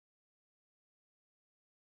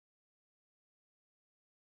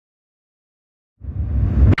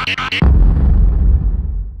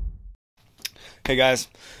Hey guys,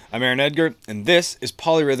 I'm Edgar, and this is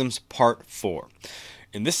Polyrhythms Part 4.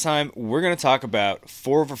 And this time, we're going to talk about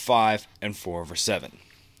 4/5 and 4/7.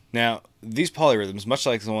 Now, these polyrhythms, much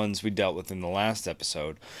like the ones we dealt with in the last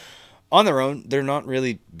episode, on their own, they're not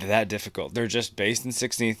really that difficult. They're just based in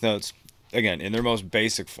 16th notes, again, in their most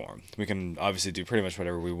basic form. We can obviously do pretty much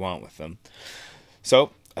whatever we want with them.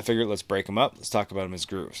 So, I figured let's break them up. Let's talk about them as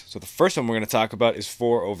grooves. So the first one we're going to talk about is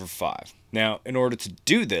 4/5. Now, in order to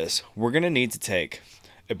do this, we're going to need to take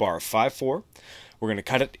a bar of 5/4. We're going to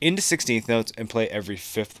cut it into 16th notes and play every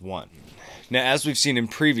fifth one. Now, as we've seen in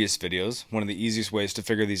previous videos, one of the easiest ways to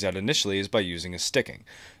figure these out initially is by using a sticking.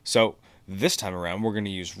 So this time around, we're going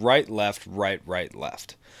to use right, left, right, right,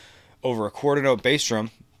 left. Over a quarter note bass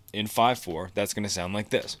drum in 5/4, that's going to sound like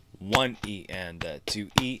this. 1E and a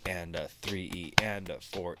 2E and a 3E and a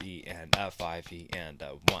 4E and a 5E and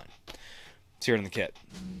a 1. Let's hear it in the kit.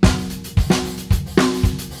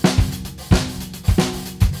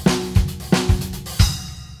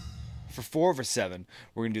 For 4/7,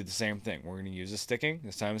 we're going to do the same thing. We're going to use a sticking.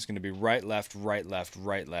 This time it's going to be right, left, right, left,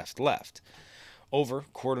 right, left, left. Over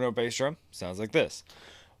quarter note bass drum, sounds like this.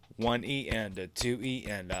 1E and a 2E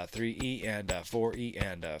and a 3E and a 4E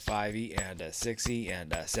and a 5E and a 6E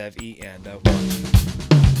and a 7E and a 1.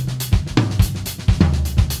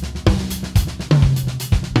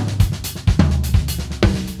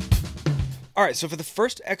 Alright, so for the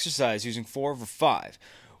first exercise using 4/5,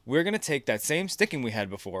 we're going to take that same sticking we had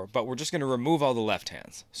before, but we're just going to remove all the left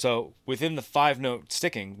hands. So within the 5-note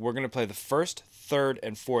sticking, we're going to play the first, third,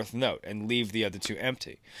 and fourth note and leave the other two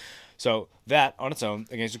empty. So that, on its own,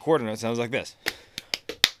 against a quarter note, sounds like this.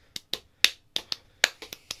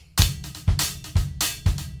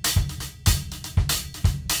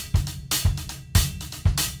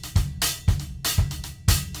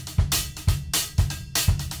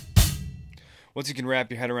 Once you can wrap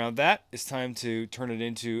your head around that, it's time to turn it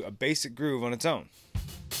into a basic groove on its own.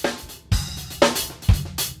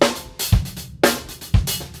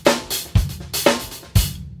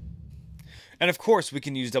 And of course, we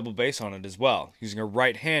can use double bass on it as well, using a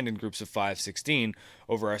right hand in groups of 5/16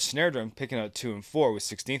 over our snare drum, picking out 2 and 4 with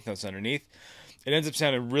 16th notes underneath. It ends up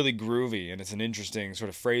sounding really groovy, and it's an interesting sort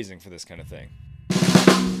of phrasing for this kind of thing.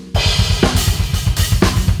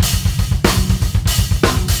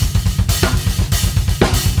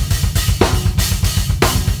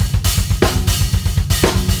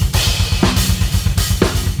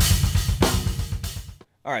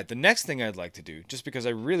 Alright, the next thing I'd like to do, just because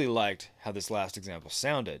I really liked how this last example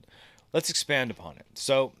sounded, let's expand upon it.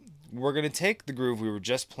 So, we're going to take the groove we were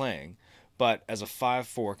just playing, but as a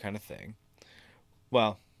 5/4 kind of thing.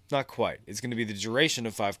 Well, not quite. It's going to be the duration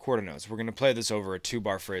of 5 quarter notes. We're going to play this over a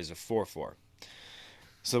 2-bar phrase of 4/4.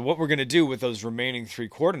 So what we're going to do with those remaining 3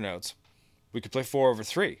 quarter notes, we could play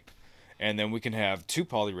 4/3. And then we can have 2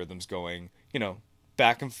 polyrhythms going,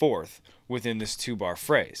 back and forth within this 2-bar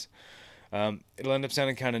phrase. It'll end up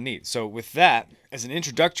sounding kind of neat. So with that, as an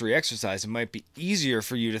introductory exercise, it might be easier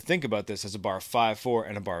for you to think about this as a bar of 5/4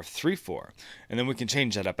 and a bar of 3/4. And then we can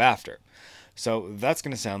change that up after. So that's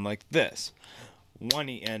going to sound like this.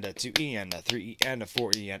 1E and a 2E and a 3E and a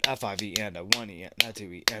 4E and a 5E and a 1E and a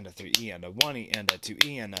 2E and a 3E and a 1E and a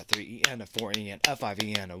 2E and a 3E and a 4E and a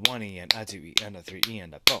 5E and a 1E and a 2E and a 3E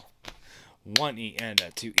and a 4. 1E and a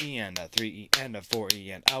 2E and a 3E and a 4E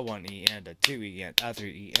and a 1E and a 2E and a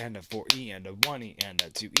 3E and a 4E and a 1E and a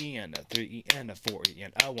 2E and a 3E and a 4E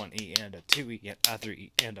and a 1E and a 2E and a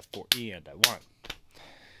 3E and a 4E and a 1.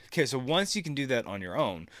 Okay, so once you can do that on your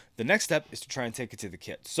own, the next step is to try and take it to the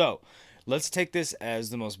kit. So let's take this as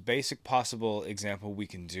the most basic possible example we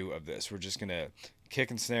can do of this. We're just going to kick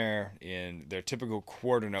and snare in their typical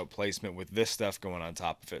quarter note placement with this stuff going on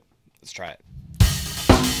top of it. Let's try it.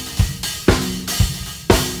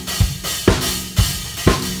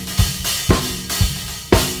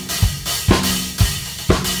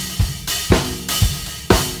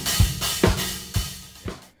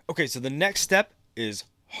 Okay, so the next step is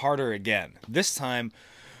harder again. This time,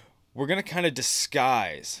 we're going to kind of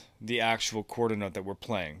disguise the actual quarter note that we're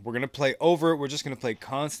playing. We're going to play over it. We're just going to play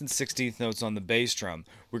constant 16th notes on the bass drum.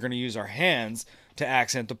 We're going to use our hands to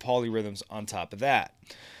accent the polyrhythms on top of that.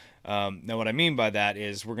 Now, what I mean by that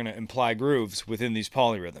is we're going to imply grooves within these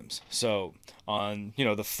polyrhythms. So on,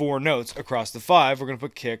 the 4 notes across the 5, we're going to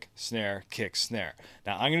put kick, snare, kick, snare.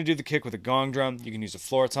 Now, I'm going to do the kick with a gong drum. You can use a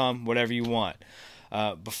floor tom, whatever you want.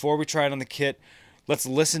 Before we try it on the kit, let's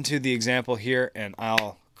listen to the example here, and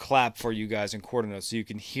I'll clap for you guys in quarter notes so you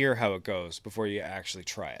can hear how it goes before you actually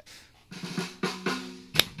try it.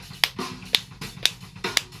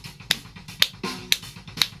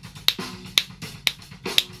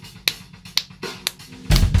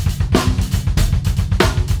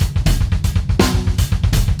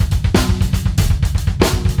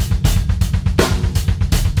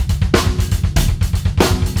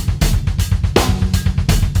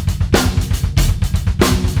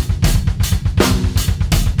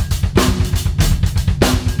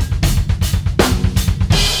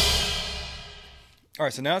 All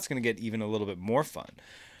right, so now it's going to get even a little bit more fun.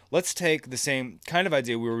 Let's take the same kind of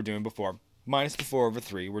idea we were doing before, minus the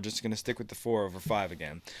 4/3. We're just going to stick with the 4/5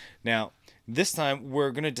 again. Now, this time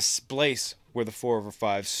we're going to displace where the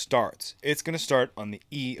 4/5 starts. It's going to start on the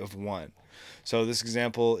E of 1. So this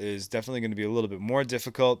example is definitely going to be a little bit more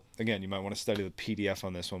difficult. Again, you might want to study the PDF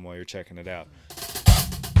on this one while you're checking it out.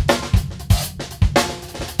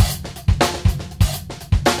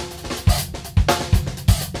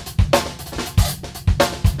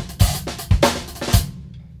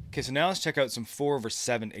 Okay, so now let's check out some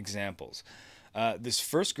 4/7 examples. This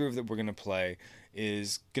first groove that we're going to play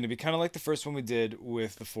is going to be kind of like the first one we did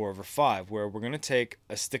with the 4/5, where we're going to take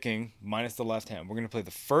a sticking minus the left hand. We're going to play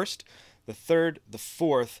the first, the third, the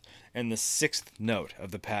fourth, and the sixth note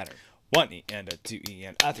of the pattern. 1E and a 2E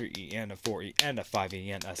and a 3E and a 4E and a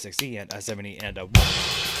 5E and a 6E and a 7E and a 1.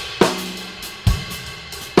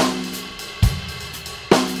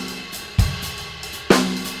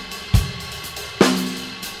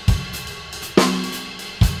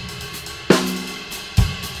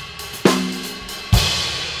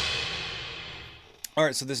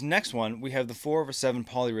 Alright, so this next one, we have the 4/7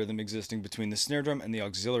 polyrhythm existing between the snare drum and the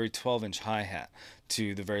auxiliary 12-inch hi-hat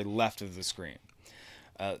to the very left of the screen.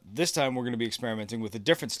 This time we're going to be experimenting with a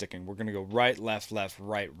different sticking. We're going to go right, left, left,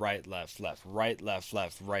 right, right, left, left, right, left,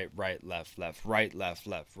 left, right, right, left, left, right, left,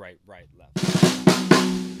 left, right, right, left.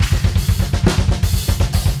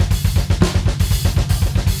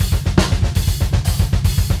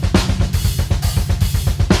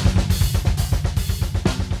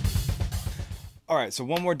 Alright, so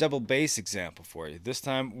one more double bass example for you. This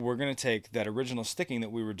time we're going to take that original sticking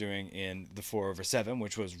that we were doing in the 4/7,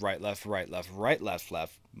 which was right, left, right, left, right, left,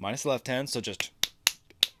 left, minus the left hand, so just...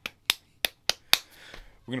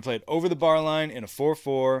 We're going to play it over the bar line in a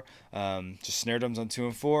 4/4, just snare drums on 2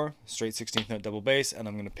 and 4, straight 16th note double bass, and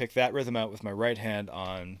I'm going to pick that rhythm out with my right hand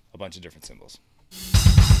on a bunch of different cymbals.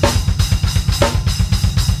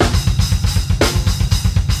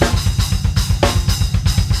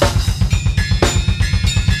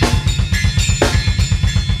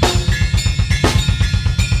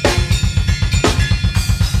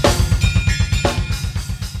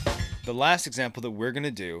 The last example that we're going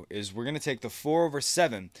to do is we're going to take the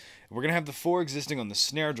 4/7, we're going to have the 4 existing on the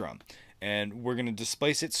snare drum, and we're going to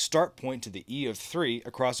displace its start point to the E of 3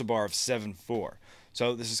 across a bar of 7/4.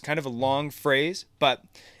 So this is kind of a long phrase, but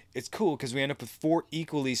it's cool because we end up with 4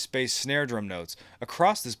 equally spaced snare drum notes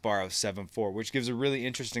across this bar of 7/4, which gives a really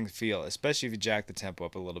interesting feel, especially if you jack the tempo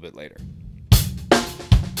up a little bit later.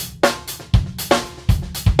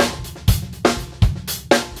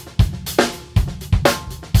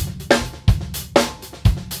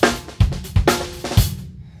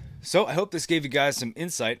 So I hope this gave you guys some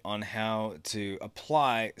insight on how to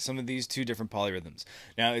apply some of these 2 different polyrhythms.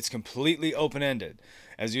 Now, it's completely open-ended.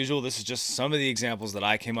 As usual, this is just some of the examples that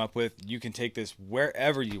I came up with. You can take this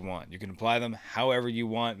wherever you want. You can apply them however you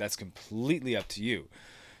want. That's completely up to you.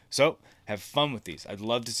 So have fun with these. I'd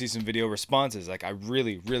love to see some video responses. Like, I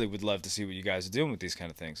really would love to see what you guys are doing with these kind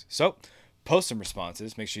of things. So post some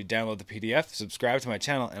responses. Make sure you download the PDF, subscribe to my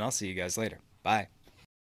channel, and I'll see you guys later. Bye.